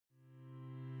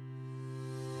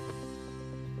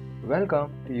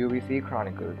Welcome to UVC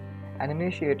Chronicles, an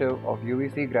initiative of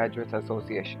UVC Graduates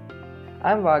Association.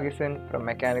 I'm Vagisan from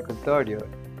Mechanical Third Year,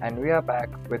 and we are back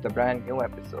with a brand new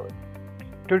episode.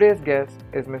 Today's guest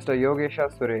is Mr. Yogesha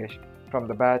Suresh from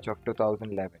the batch of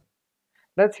 2011.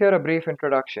 Let's hear a brief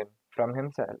introduction from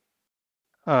himself.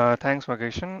 Thanks,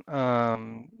 Vacation.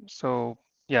 As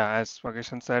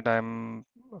Vacation said, I'm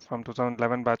from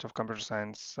 2011 batch of computer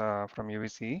science from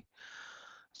UVC.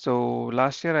 So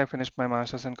last year I finished my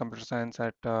master's in computer science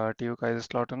at TU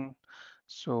Kaiserslautern.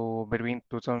 So between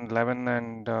 2011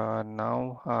 and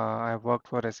now, I've worked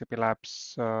for SAP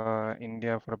Labs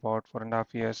India for about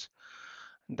 4.5 years.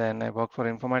 Then I worked for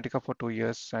Informatica for 2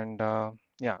 years, and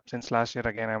since last year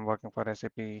again I'm working for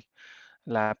SAP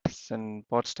Labs in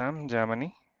Potsdam,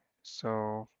 Germany.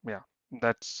 So yeah,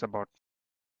 that's about.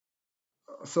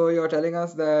 So you're telling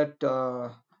us that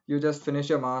you just finished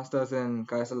your masters in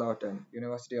Kaiserslautern,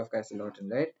 University of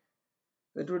Kaiserslautern, right?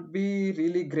 It would be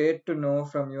really great to know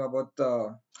from you about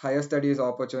the higher studies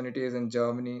opportunities in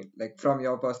Germany, like from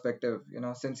your perspective,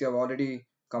 since you have already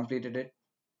completed it.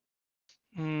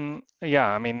 Yeah,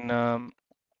 I mean,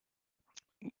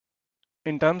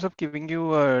 in terms of giving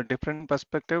you a different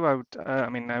perspective, I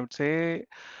would say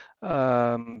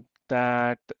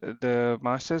that the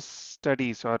master's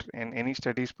studies or in any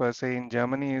studies per se in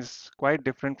Germany is quite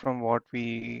different from what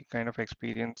we kind of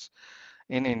experience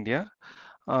in India.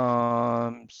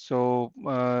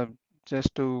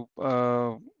 Just to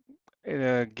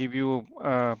give you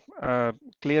a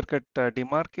clear-cut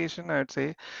demarcation, I'd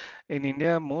say in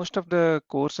India, most of the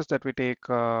courses that we take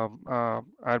are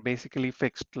basically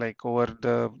fixed. Like over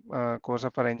the course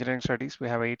of our engineering studies, we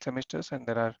have 8 semesters, and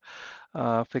there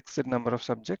are fixed number of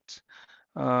subjects.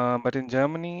 But in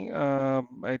Germany,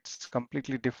 it's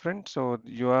completely different. So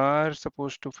you are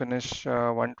supposed to finish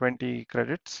 120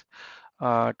 credits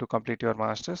to complete your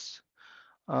master's.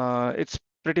 It's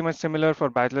pretty much similar for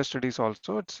bachelor studies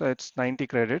also. It's 90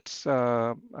 credits,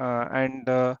 and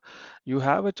you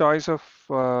have a choice of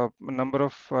number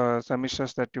of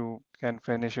semesters that you can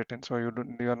finish it in. So you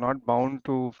are not bound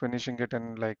to finishing it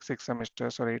in like 6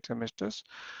 semesters or 8 semesters.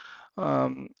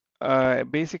 Um,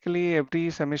 Basically,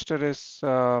 every semester is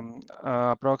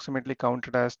approximately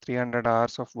counted as 300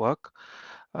 hours of work.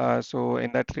 So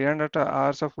in that 300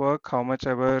 hours of work, how much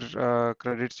ever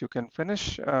credits you can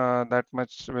finish, that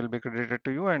much will be credited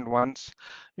to you. And once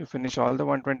you finish all the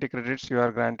 120 credits, you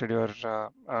are granted your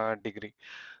degree.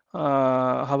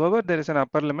 However, there is an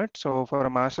upper limit. So for a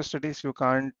master studies, you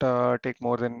can't take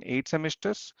more than 8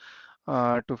 semesters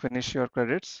to finish your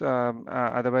credits.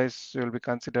 Otherwise, you'll be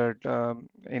considered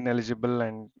ineligible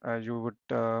and you would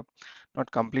not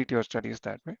complete your studies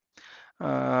that way.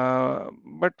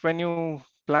 But when you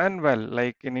plan well,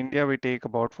 like in India, we take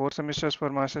about 4 semesters for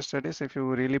master studies. If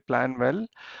you really plan well,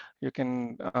 you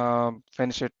can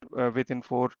finish it within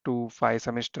 4 to 5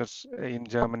 semesters in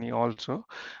Germany also.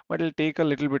 But it'll take a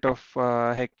little bit of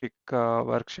hectic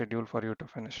work schedule for you to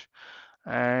finish.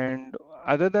 And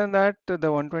other than that,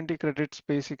 the 120 credits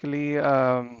basically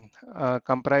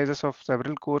comprises of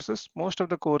several courses. Most of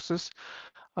the courses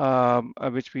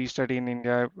which we study in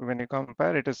India, when you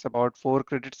compare, it is about 4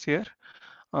 credits here.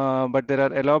 But there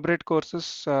are elaborate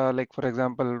courses, like for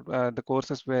example, the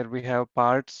courses where we have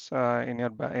parts in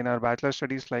our bachelor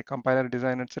studies, like compiler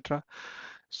design, etc.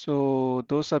 So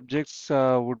those subjects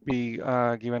would be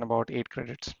given about 8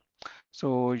 credits.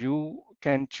 So you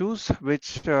can choose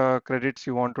which credits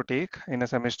you want to take in a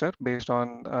semester based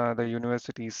on the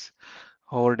university's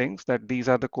holdings that these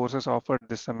are the courses offered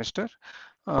this semester,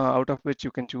 out of which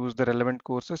you can choose the relevant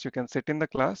courses. You can sit in the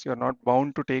class. You're not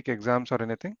bound to take exams or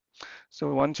anything.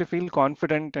 So once you feel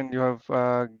confident and you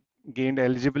have gained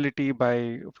eligibility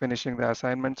by finishing the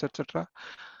assignments, etc.,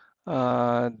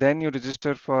 then you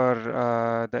register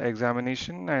for the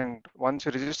examination. And once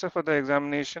you register for the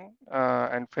examination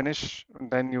and finish,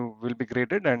 then you will be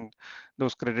graded, and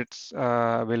those credits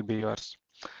will be yours.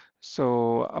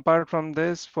 So apart from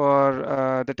this,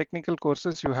 for the technical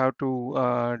courses, you have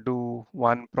to do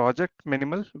one project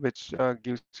minimal, which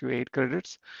gives you 8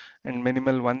 credits, and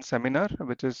minimal one seminar,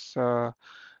 which is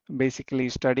basically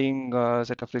studying a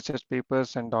set of research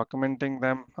papers and documenting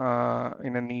them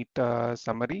in a neat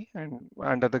summary and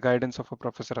under the guidance of a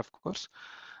professor, of course.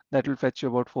 That will fetch you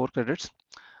about 4 credits.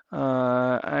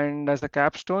 And as a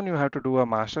capstone, you have to do a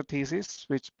master thesis,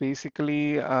 which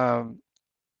basically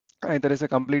either is a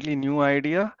completely new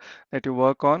idea that you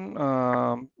work on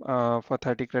for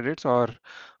 30 credits, or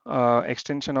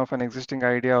extension of an existing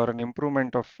idea or an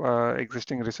improvement of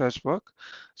existing research work.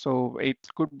 So it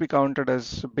could be counted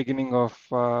as beginning of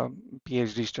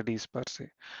PhD studies per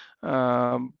se.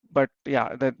 But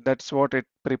yeah, that's what it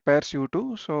prepares you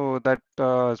to. So that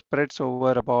spreads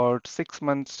over about 6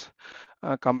 months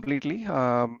completely.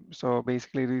 So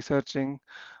basically researching,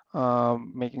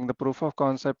 making the proof of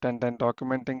concept, and then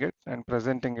documenting it and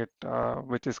presenting it,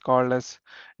 which is called as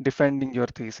defending your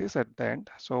thesis at the end.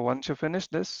 So once you finish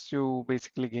this, you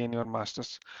basically gain your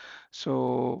master's.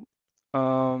 So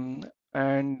um,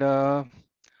 and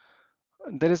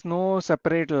there is no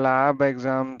separate lab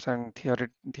exams and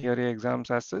theory exams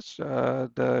as such.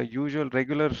 The usual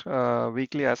regular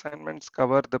weekly assignments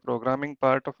cover the programming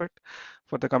part of it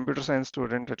for the computer science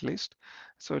student at least.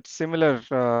 So it's similar.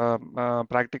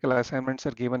 Practical assignments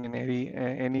are given in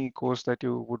any course that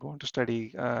you would want to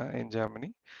study in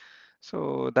Germany.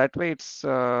 So that way, it's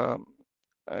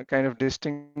kind of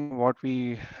distinct from what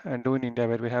we do in India,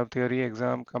 where we have theory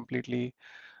exam completely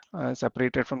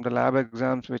separated from the lab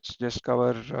exams, which just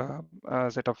cover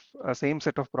same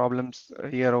set of problems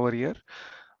year over year.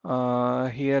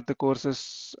 Here the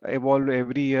courses evolve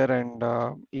every year, and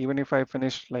even if I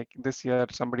finish like this year,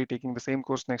 somebody taking the same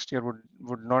course next year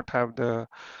would not have the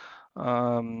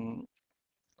um,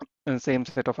 same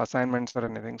set of assignments or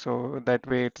anything. So that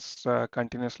way, it's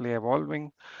continuously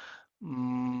evolving.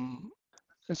 Mm,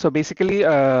 so basically,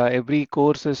 every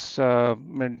course is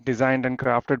designed and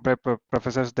crafted by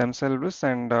professors themselves,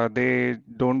 and they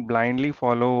don't blindly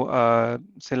follow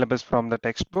syllabus from the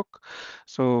textbook.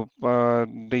 So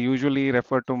they usually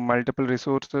refer to multiple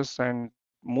resources and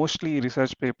mostly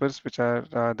research papers, which are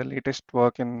the latest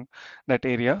work in that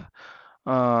area.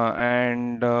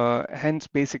 And hence,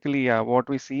 basically, yeah, what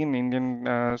we see in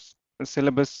Indian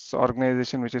syllabus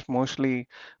organization, which is mostly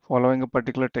following a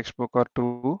particular textbook or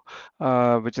two,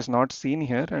 which is not seen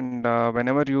here. And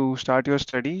whenever you start your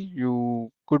study,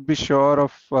 you could be sure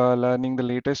of learning the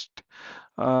latest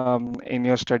in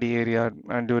your study area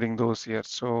and during those years.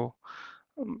 So,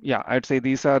 yeah, I'd say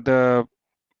these are the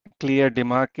clear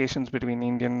demarcations between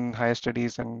Indian higher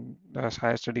studies and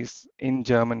higher studies in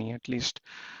Germany, at least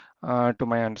to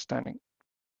my understanding.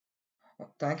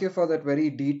 Thank you for that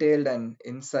very detailed and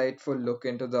insightful look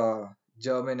into the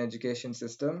German education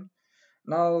system.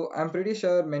 Now, I'm pretty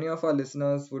sure many of our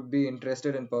listeners would be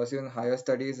interested in pursuing higher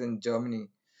studies in Germany.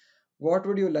 What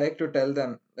would you like to tell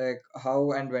them? Like,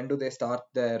 how and when do they start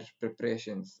their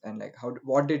preparations? And like,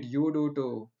 what did you do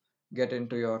to get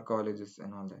into your colleges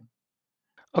and all that?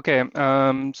 Okay,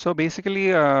 so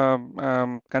basically,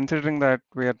 considering that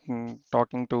we are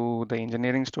talking to the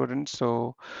engineering students,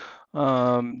 so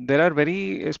there are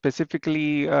very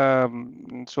specifically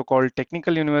so-called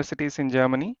technical universities in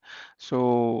Germany.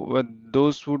 So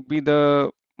those would be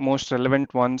the most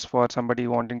relevant ones for somebody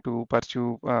wanting to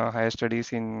pursue higher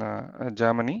studies in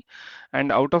Germany.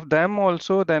 And out of them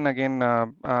also, then again,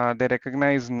 they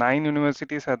recognize 9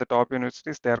 universities as the top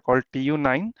universities. They are called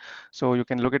TU9. So you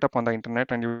can look it up on the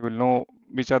internet and you will know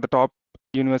which are the top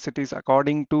universities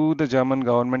according to the German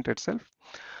government itself.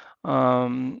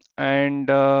 And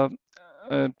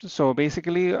so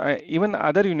basically, even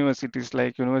other universities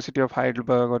like University of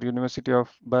Heidelberg or University of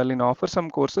Berlin offer some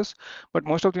courses, but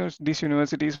most of these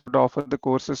universities would offer the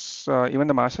courses, even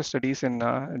the master studies in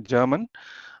German.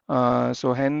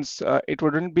 So hence, it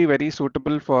wouldn't be very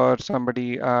suitable for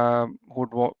somebody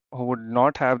who would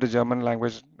not have the German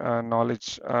language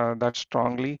knowledge that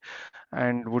strongly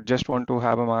and would just want to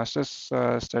have a master's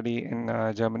study in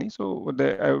Germany. So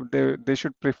they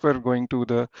should prefer going to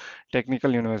the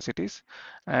technical universities.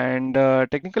 And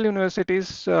technical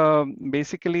universities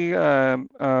basically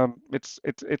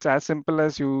it's as simple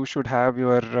as you should have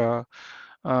your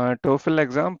TOEFL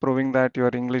exam proving that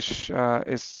your English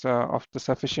is of the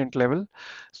sufficient level.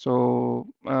 So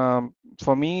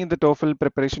for me, the TOEFL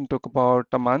preparation took about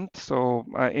a month. So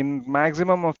in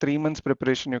maximum of 3 months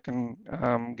preparation, you can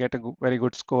get a very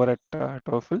good score at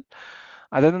TOEFL.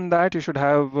 Other than that, you should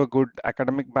have a good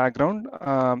academic background,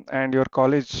 and your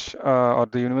college or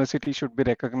the university should be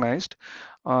recognized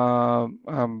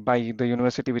by the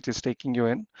university which is taking you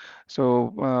in.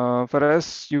 So for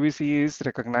us, UVC is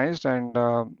recognized, and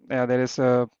yeah, there is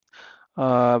a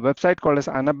website called as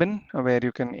Anabin, where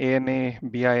you can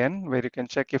ANABIN, where you can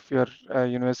check if your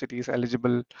university is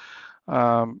eligible,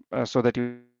 so that you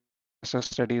can pursue your master's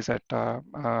studies at a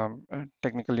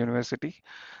technical university.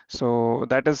 So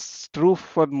that is true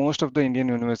for most of the Indian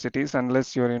universities,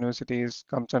 unless your university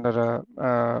comes under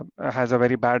has a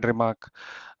very bad remark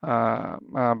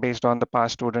based on the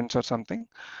past students or something.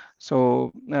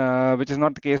 So which is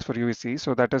not the case for UVC.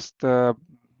 So that is the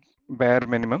bare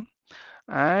minimum.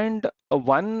 And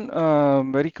one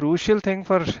very crucial thing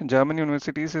for German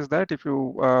universities is that if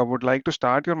you would like to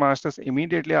start your master's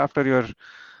immediately after your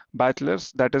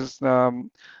bachelor's, that is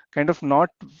kind of not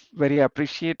very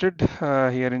appreciated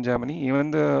here in Germany.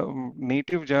 Even the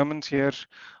native Germans here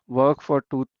work for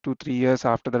 2 to 3 years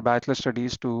after their bachelor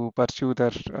studies to pursue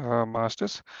their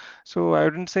masters. So I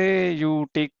wouldn't say you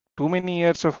take too many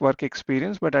years of work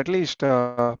experience, but at least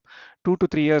 2 to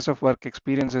 3 years of work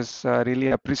experience is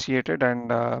really appreciated, and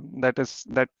that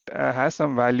has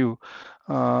some value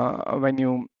when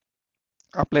you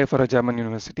apply for a German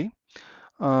university.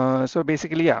 So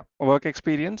basically, yeah, work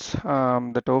experience,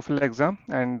 the TOEFL exam,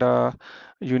 and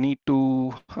you need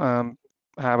to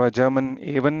have a German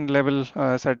A1 level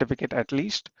certificate at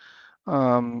least,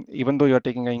 even though you're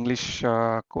taking an English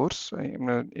course,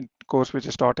 course which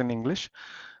is taught in English.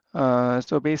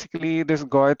 So basically, this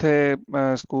Goethe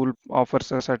school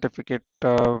offers a certificate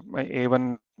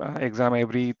A1 exam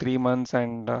every 3 months,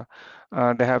 and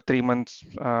they have 3 months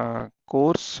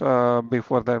course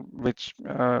before that, which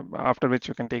after which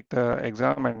you can take the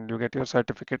exam and you get your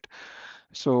certificate.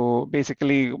 So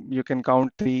basically, you can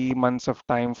count 3 months of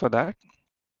time for that.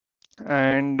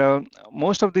 And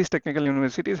most of these technical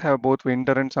universities have both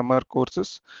winter and summer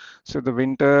courses. So the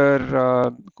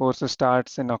winter courses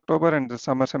starts in October and the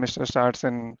summer semester starts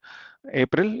in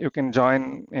April. You can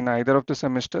join in either of the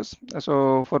semesters.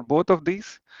 So for both of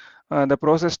these, the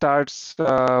process starts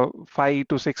 5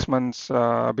 to 6 months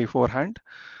beforehand.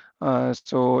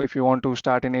 So if you want to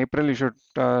start in April, you should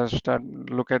start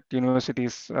look at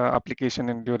universities application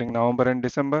in during November and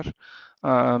December.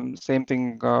 Same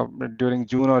thing during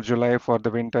June or July for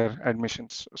the winter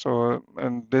admissions. So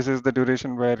and this is the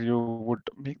duration where you would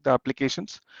make the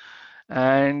applications,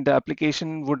 and the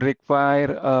application would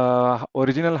require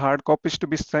original hard copies to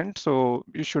be sent. So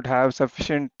you should have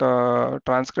sufficient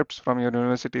transcripts from your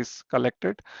universities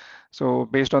collected. So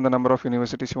based on the number of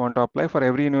universities you want to apply for,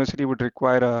 every university would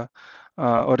require a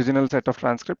original set of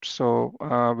transcripts. So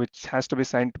which has to be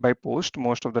sent by post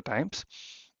most of the times.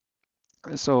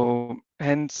 So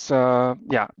hence,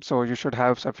 yeah, so you should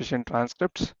have sufficient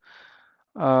transcripts.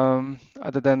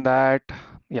 Other than that,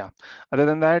 yeah, other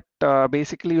than that,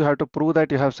 basically you have to prove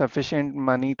that you have sufficient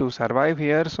money to survive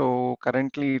here. So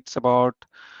currently it's about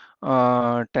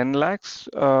 10 lakhs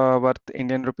worth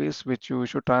Indian rupees, which you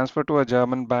should transfer to a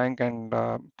German bank and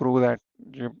prove that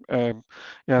you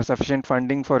have sufficient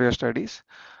funding for your studies.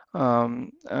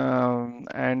 And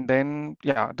then,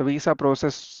 yeah, the visa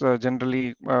process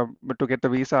generally, but to get the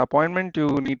visa appointment, you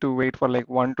need to wait for like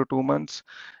 1 to 2 months,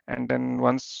 and then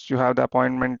once you have the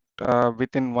appointment,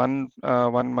 within 1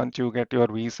 month you get your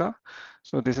visa.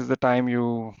 So this is the time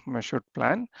you should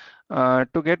plan.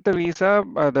 To get the visa,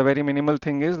 the very minimal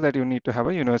thing is that you need to have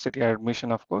a university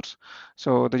admission, of course.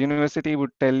 So the university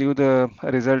would tell you the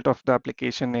result of the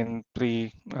application in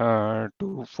 3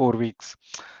 to 4 weeks.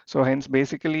 So hence,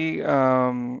 basically,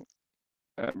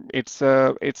 it's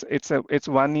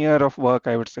 1 year of work,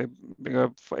 I would say.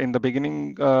 Because in the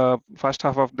beginning, first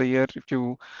half of the year, if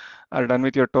you are done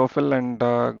with your TOEFL and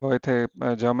Goethe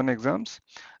German exams,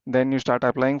 then you start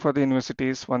applying for the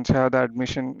universities. Once you have the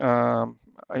admission,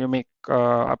 you make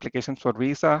applications for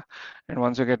visa, and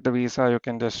once you get the visa, you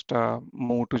can just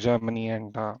move to Germany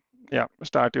and yeah,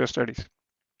 start your studies.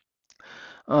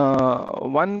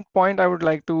 One point I would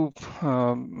like to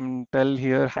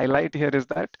highlight here is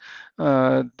that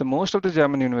the most of the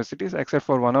German universities, except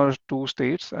for one or two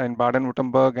states in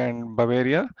Baden-Württemberg and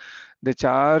Bavaria, they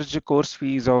charge course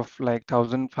fees of like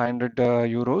 1,500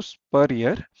 euros per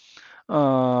year.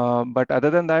 But other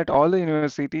than that, all the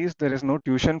universities, there is no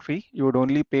tuition fee. You would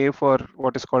only pay for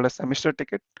what is called a semester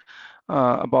ticket,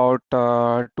 about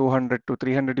 200 to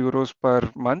 300 euros per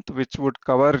month, which would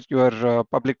cover your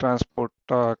public transport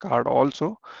card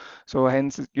also. So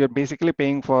hence, you're basically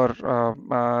paying for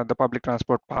the public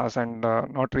transport pass and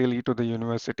not really to the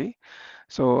university.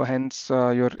 So hence,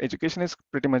 your education is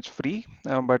pretty much free.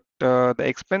 But the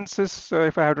expenses,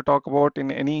 if I have to talk about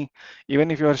in any,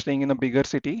 even if you are staying in a bigger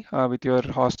city with your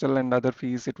hostel and other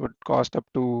fees, it would cost up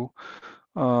to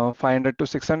 500 to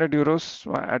 600 euros,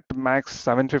 at max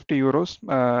 750 euros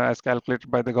as calculated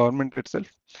by the government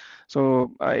itself.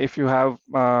 So if you have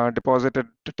deposited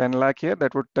 10 lakh here,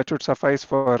 that should suffice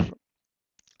for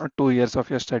 2 years of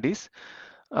your studies.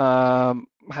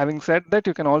 Having said that,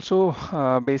 you can also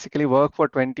basically work for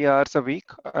 20 hours a week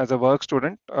as a work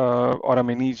student or a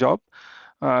mini job,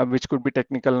 which could be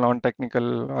technical,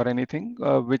 non-technical, or anything,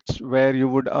 which where you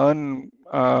would earn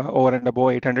over and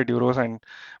above 800 euros, and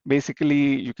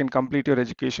basically you can complete your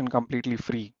education completely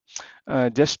free.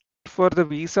 Just for the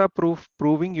visa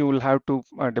proving, you will have to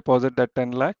deposit that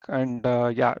 10 lakh, and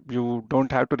yeah, you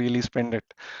don't have to really spend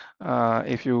it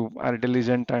if you are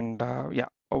diligent and yeah,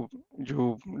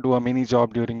 you do a mini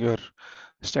job during your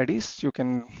studies, you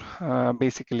can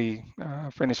basically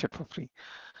finish it for free.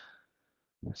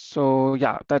 So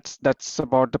yeah, that's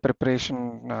about the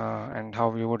preparation and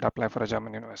how you would apply for a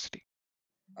German university.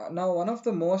 Now, one of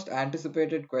the most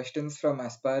anticipated questions from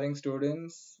aspiring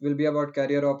students will be about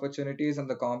career opportunities and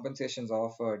the compensations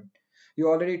offered. You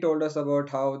already told us about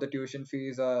how the tuition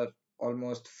fees are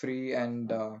almost free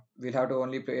and we'll have to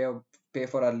only pay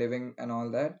for our living and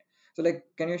all that. So, like,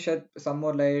 can you shed some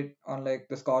more light on like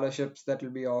the scholarships that will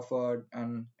be offered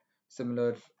and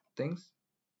similar things?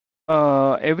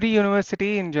 Every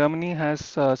university in Germany has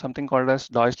something called as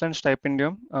Deutschland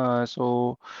Stipendium.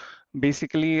 So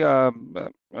basically,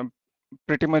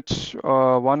 pretty much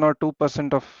 1 or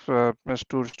 2% of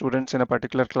students in a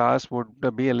particular class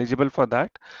would be eligible for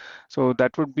that. So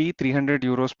that would be 300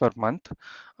 euros per month,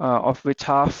 of which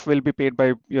half will be paid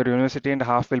by your university and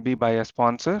half will be by a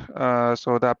sponsor.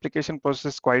 So the application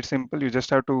process is quite simple. You just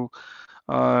have to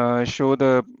show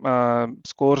the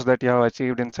scores that you have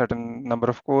achieved in certain number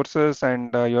of courses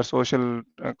and your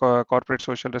corporate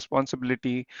social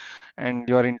responsibility, and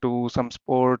you're into some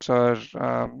sports or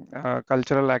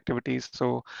cultural activities.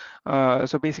 So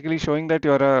basically showing that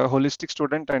you're a holistic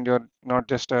student and you're not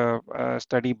just a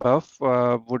study buff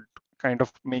would kind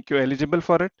of make you eligible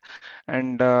for it.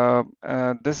 And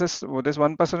this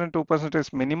 1% and 2%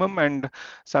 is minimum, and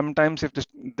sometimes if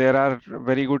there are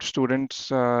very good students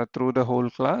through the whole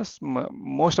class,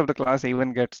 most of the class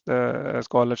even gets the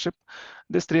scholarship.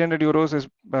 This 300 euros is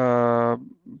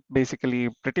basically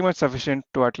pretty much sufficient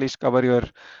to at least cover your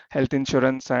health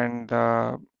insurance and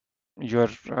your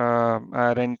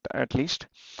rent at least.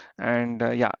 And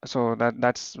yeah, so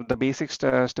that's the basic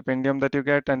stipendium that you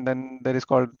get. And then there is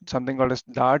called something called as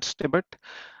Stibet,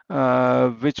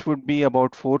 which would be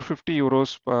about 450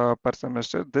 euros per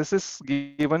semester. This is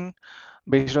given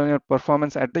based on your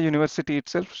performance at the university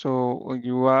itself. So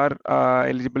you are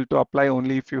eligible to apply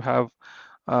only if you have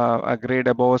a grade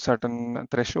above a certain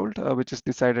threshold, which is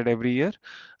decided every year.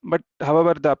 But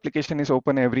however, the application is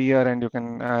open every year and you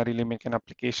can really make an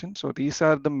application. So these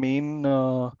are the main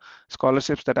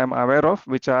scholarships that I'm aware of,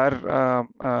 which are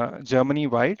Germany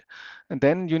wide. And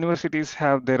then universities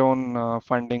have their own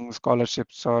funding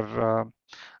scholarships or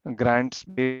grants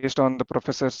based on the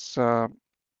professors'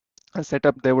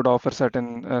 setup. They would offer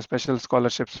certain special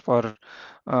scholarships for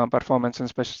performance in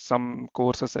special some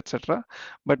courses, etc.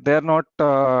 But they're not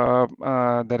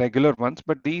the regular ones.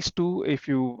 But these two, if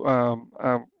you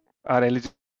are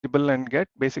eligible and get,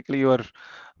 basically you are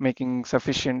making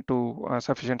sufficient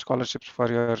scholarships for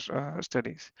your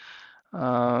studies.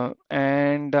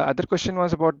 And other question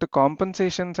was about the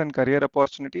compensations and career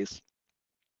opportunities.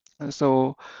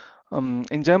 So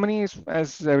in Germany,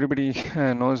 as everybody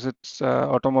knows, it's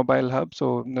automobile hub.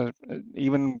 So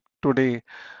even today,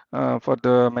 for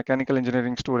the mechanical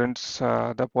engineering students,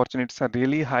 the opportunities are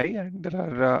really high, and there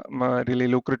are really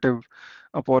lucrative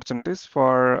opportunities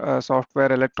for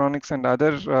software, electronics, and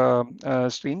other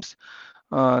streams.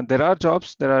 There are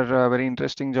jobs, there are very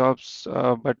interesting jobs,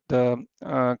 but the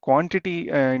quantity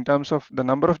in terms of the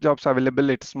number of jobs available,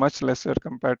 it's much lesser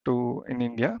compared to in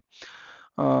India.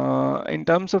 In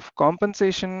terms of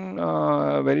compensation,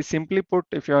 very simply put,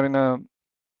 if you're in a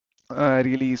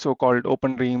really so-called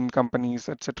open dream companies,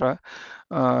 etc.,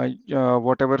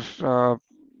 whatever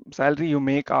salary you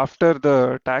make after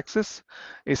the taxes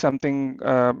is something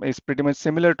is pretty much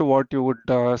similar to what you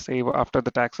would save after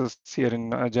the taxes here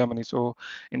in Germany. So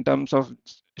in terms of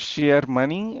sheer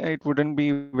money, it wouldn't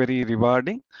be very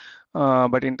rewarding.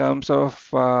 But in terms of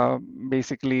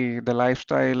basically the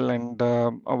lifestyle and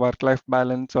work-life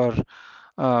balance, or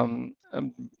um,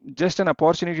 just an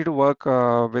opportunity to work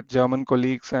with German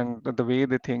colleagues and the way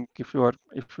they think, if you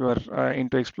are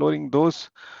into exploring those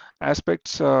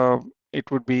aspects, it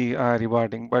would be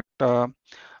rewarding. But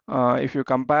if you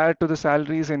compare to the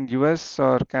salaries in US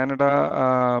or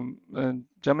Canada,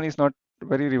 Germany is not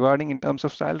very rewarding in terms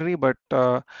of salary, but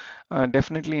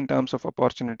definitely in terms of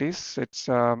opportunities, it's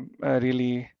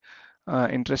really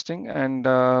interesting. And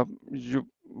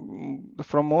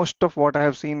from most of what I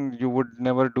have seen, you would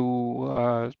never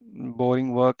do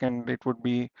boring work, and it would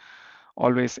be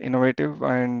always innovative.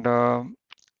 And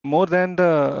more than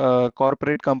the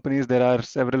corporate companies, there are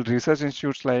several research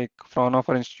institutes like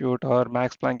Fraunhofer Institute or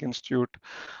Max Planck Institute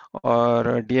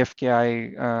or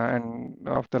DFKI and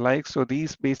of the like. So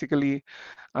these basically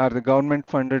are the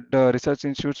government-funded research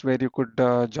institutes where you could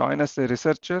join as a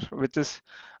researcher, which is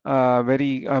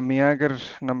very meager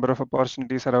number of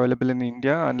opportunities are available in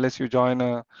India. Unless you join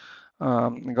a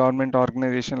government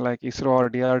organization like ISRO or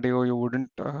DRDO, you wouldn't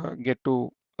get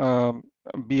to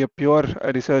be a pure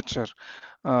researcher.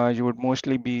 You would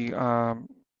mostly be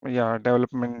yeah,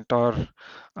 development or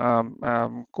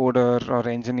coder or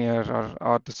engineer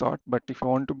or the sort. But if you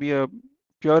want to be a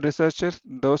pure researcher,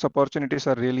 those opportunities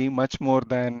are really much more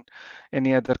than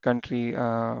any other country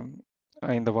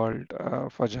in the world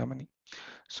for Germany.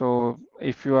 So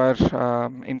if you are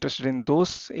interested in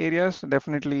those areas,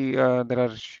 definitely there are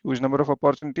huge number of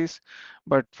opportunities.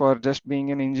 But for just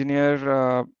being an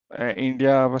engineer,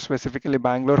 India, specifically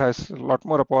Bangalore, has a lot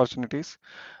more opportunities.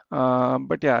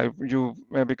 But yeah, you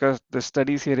because the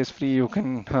studies here is free, you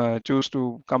can choose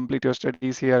to complete your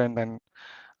studies here and then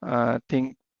uh,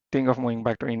 think think of moving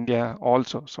back to India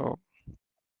also. So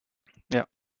yeah,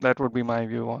 that would be my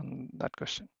view on that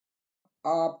question.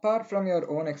 Apart from your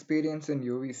own experience in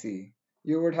UVC,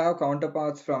 you would have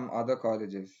counterparts from other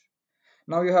colleges.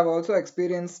 Now you have also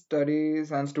experienced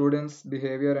studies and students'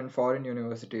 behavior in foreign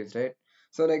universities, right?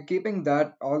 So like keeping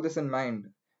that all this in mind,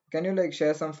 can you like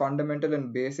share some fundamental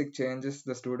and basic changes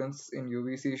the students in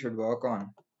UVC should work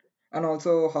on? And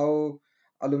also how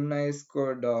alumni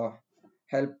could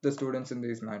help the students in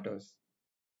these matters?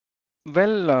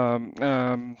 Well,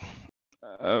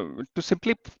 to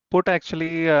simply put,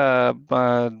 actually,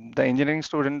 the engineering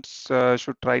students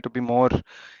should try to be more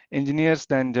engineers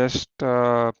than just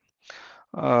mug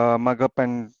up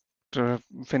and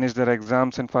finish their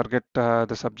exams and forget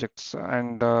the subjects.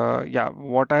 And yeah,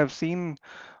 what I have seen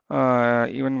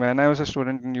even when I was a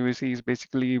student in UAC is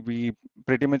basically we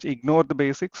pretty much ignore the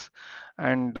basics.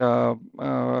 And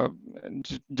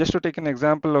just to take an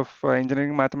example of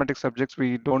engineering mathematics subjects,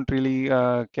 we don't really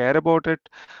care about it.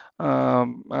 I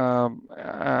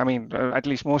mean, at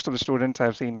least most of the students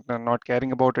I've seen not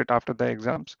caring about it after the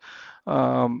exams.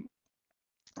 Um,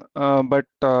 but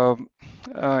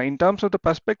in terms of the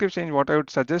perspective change, what I would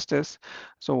suggest is,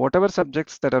 so whatever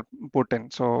subjects that are put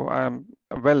in, so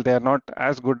well, they are not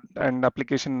as good and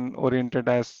application oriented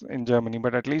as in Germany,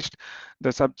 but at least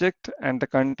the subject and the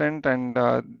content, and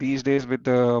these days with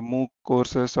the MOOC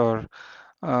courses or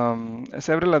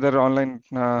several other online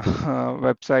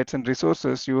websites and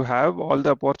resources, you have all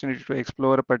the opportunity to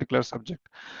explore a particular subject.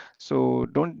 So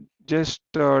don't just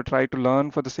try to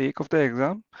learn for the sake of the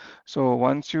exam. So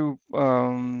once you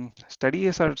study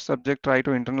a subject, try to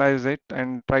internalize it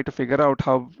and try to figure out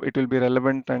how it will be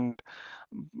relevant. And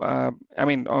I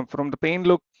mean, from the plain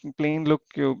look,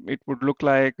 it would look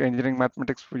like engineering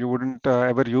mathematics. You wouldn't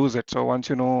ever use it. So once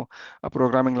you know a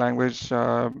programming language,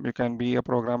 you can be a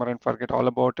programmer and forget all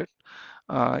about it.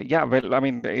 Yeah, well, I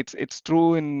mean, it's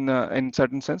true in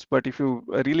certain sense, but if you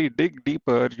really dig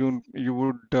deeper, you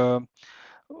would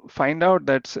find out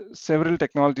that several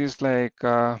technologies like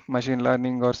machine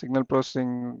learning or signal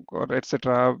processing or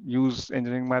etc. use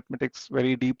engineering mathematics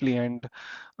very deeply. And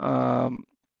um,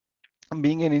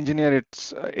 being an engineer,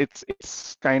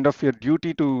 it's kind of your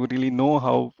duty to really know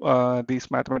how these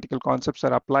mathematical concepts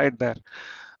are applied there.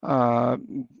 Uh,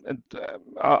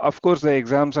 of course, the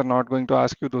exams are not going to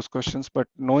ask you those questions, but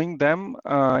knowing them,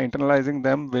 internalizing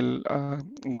them will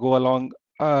go along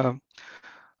uh,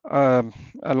 um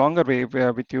a longer way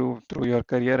with you through your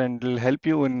career, and will help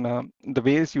you in the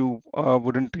ways you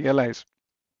wouldn't realize.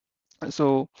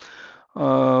 So,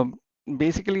 um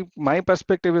basically, my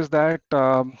perspective is that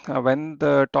when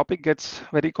the topic gets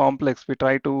very complex, we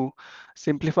try to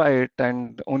simplify it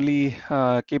and only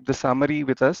keep the summary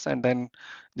with us, and then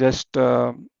just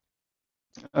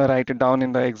write it down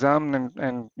in the exam,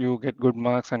 and you get good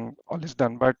marks and all is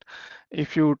done. But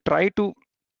if you try to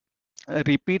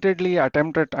repeatedly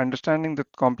attempt at understanding the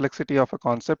complexity of a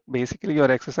concept, basically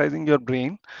you're exercising your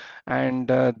brain, and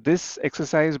this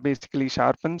exercise basically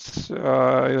sharpens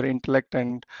your intellect,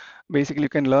 and basically you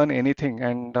can learn anything.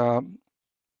 And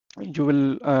you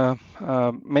will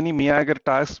many Miyagi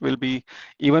tasks will be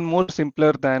even more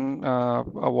simpler than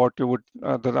what you would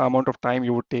the amount of time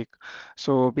you would take.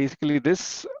 So basically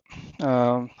this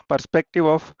perspective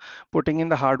of putting in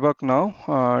the hard work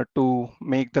now to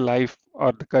make the life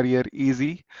or the career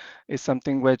easy is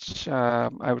something which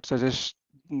I would suggest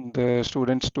the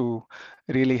students to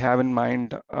really have in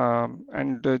mind,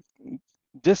 and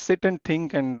just sit and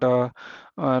think, and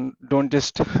don't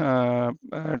just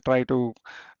try to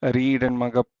read and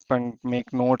mug up and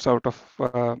make notes out of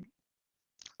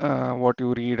what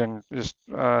you read and just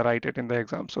write it in the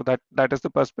exam. So that is the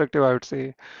perspective I would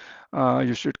say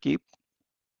you should keep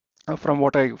from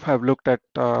what I have looked at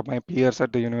my peers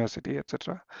at the university,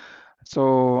 etc.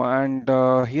 So, and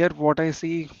here what I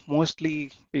see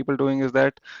mostly people doing is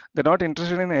that they're not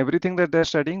interested in everything that they're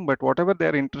studying, but whatever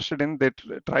they're interested in, they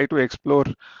try to explore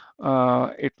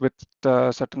it with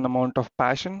a certain amount of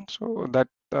passion. So that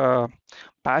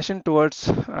passion towards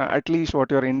at least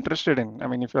what you're interested in. I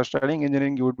mean, if you're studying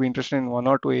engineering, you would be interested in one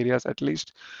or two areas at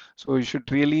least. So you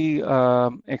should really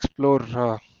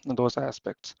explore those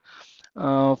aspects.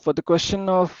 For the question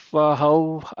of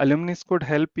how alumni could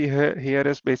help here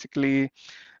is basically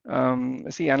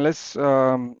see, unless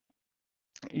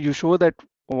you show that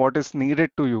what is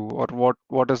needed to you or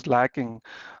what is lacking,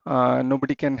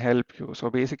 nobody can help you. So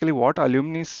basically, what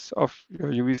alumni of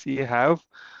UVC have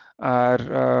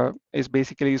are is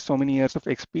basically so many years of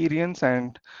experience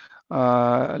and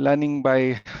learning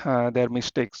by their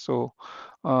mistakes. So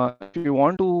if you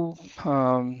want to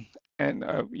and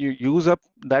you use up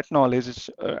that knowledge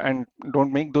and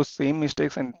don't make those same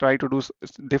mistakes and try to do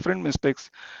different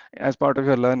mistakes as part of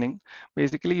your learning.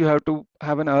 Basically, you have to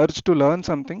have an urge to learn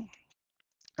something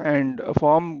and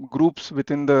form groups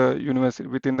within the university,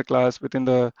 within the class, within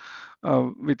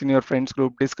your friends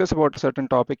group, discuss about a certain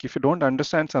topic. If you don't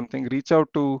understand something, reach out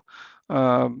to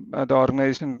the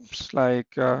organizations like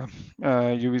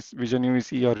UVC, Vision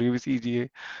UVC or UVCGA,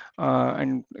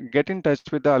 and get in touch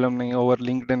with the alumni over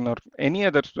LinkedIn or any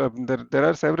other. There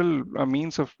are several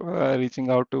means of reaching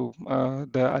out to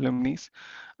the alumni.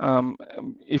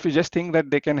 If you just think that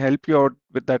they can help you out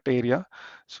with that area.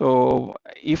 So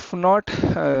if not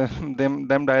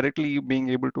them directly being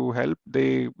able to help,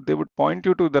 they would point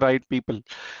you to the right people.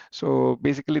 So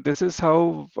basically, this is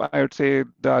how I would say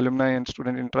the alumni and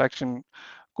student interaction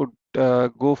could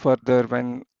go further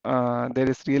when there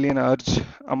is really an urge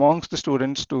amongst the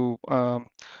students to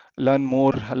learn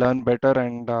more, learn better,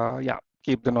 and yeah,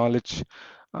 keep the knowledge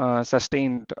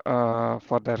sustained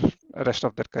for their rest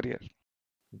of their career.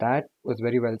 That was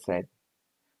very well said.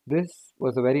 This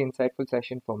was a very insightful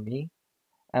session for me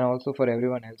and also for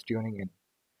everyone else tuning in.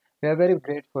 We are very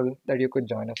grateful that you could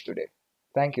join us today.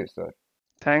 Thank you, sir.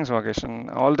 Thanks, Vagesh, and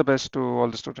all the best to all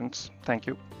the students. Thank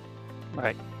you.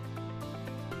 Bye.